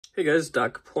Hey guys,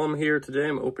 Doc Plum here. Today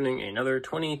I'm opening another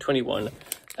 2021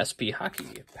 SP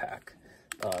Hockey pack.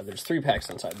 There's 3 packs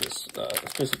inside this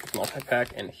specific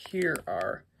multi-pack, and here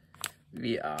are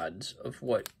the odds of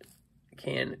what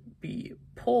can be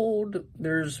pulled.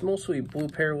 There's mostly blue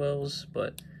parallels,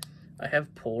 but I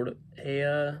have pulled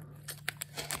a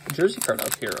jersey card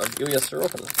out here of Ilya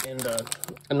Sorokin and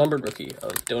a numbered rookie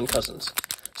of Dylan Cousins.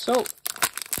 So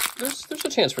there's a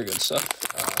chance for good stuff.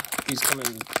 These come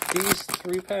in these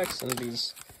 3 packs and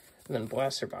then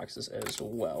blaster boxes as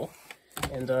well.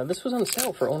 And this was on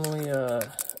sale for only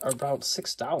about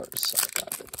 $6. So I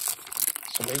got it.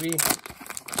 So maybe,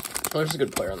 oh, there's a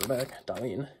good player on the back,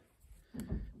 Dahlin.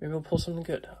 Maybe we'll pull something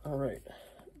good. All right,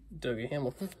 Dougie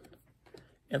Hamilton,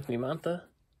 Anthony Mantha.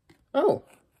 Oh,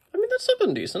 I mean that's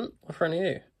something decent.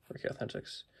 Lafreniere, Rookie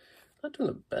Authentics. Not doing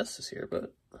the best this year,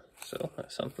 but so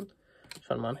that's something.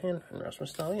 Sean Monahan and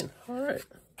Rasmus Dahlin. All right.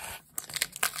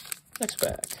 Next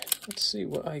pack. Let's see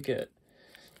what I get.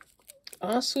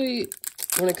 Honestly,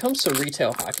 when it comes to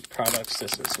retail hockey products,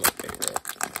 this is my favorite.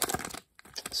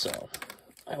 So,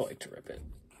 I like to rip it.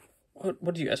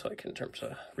 What do you guys like in terms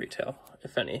of retail,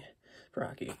 if any, for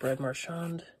hockey? Brad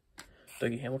Marchand,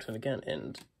 Dougie Hamilton again,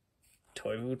 and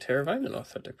Teuvo Teravainen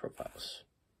authentic profiles.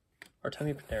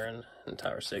 Artemi Panarin and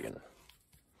Tyler Seguin.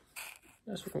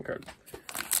 Nice looking card.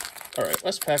 Alright,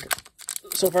 last pack.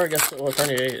 So far, I guess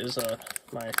Lafreniere is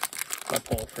my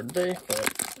pull for today, but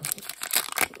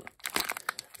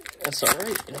that's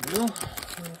alright, you never know.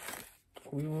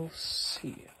 We will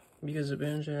see. Mika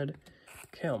Zibanejad,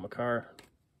 Cale Makar,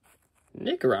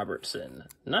 Nick Robertson,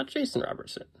 not Jason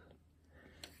Robertson,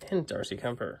 and Darcy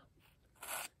Kemper,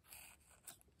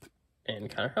 and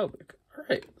Connor Helbig.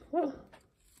 Alright, well,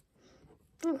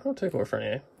 I'll take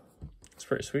Lafreniere. It's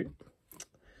pretty sweet.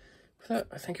 With that,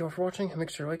 I thank you all for watching. Make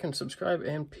sure to like and subscribe,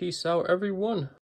 and peace out, everyone.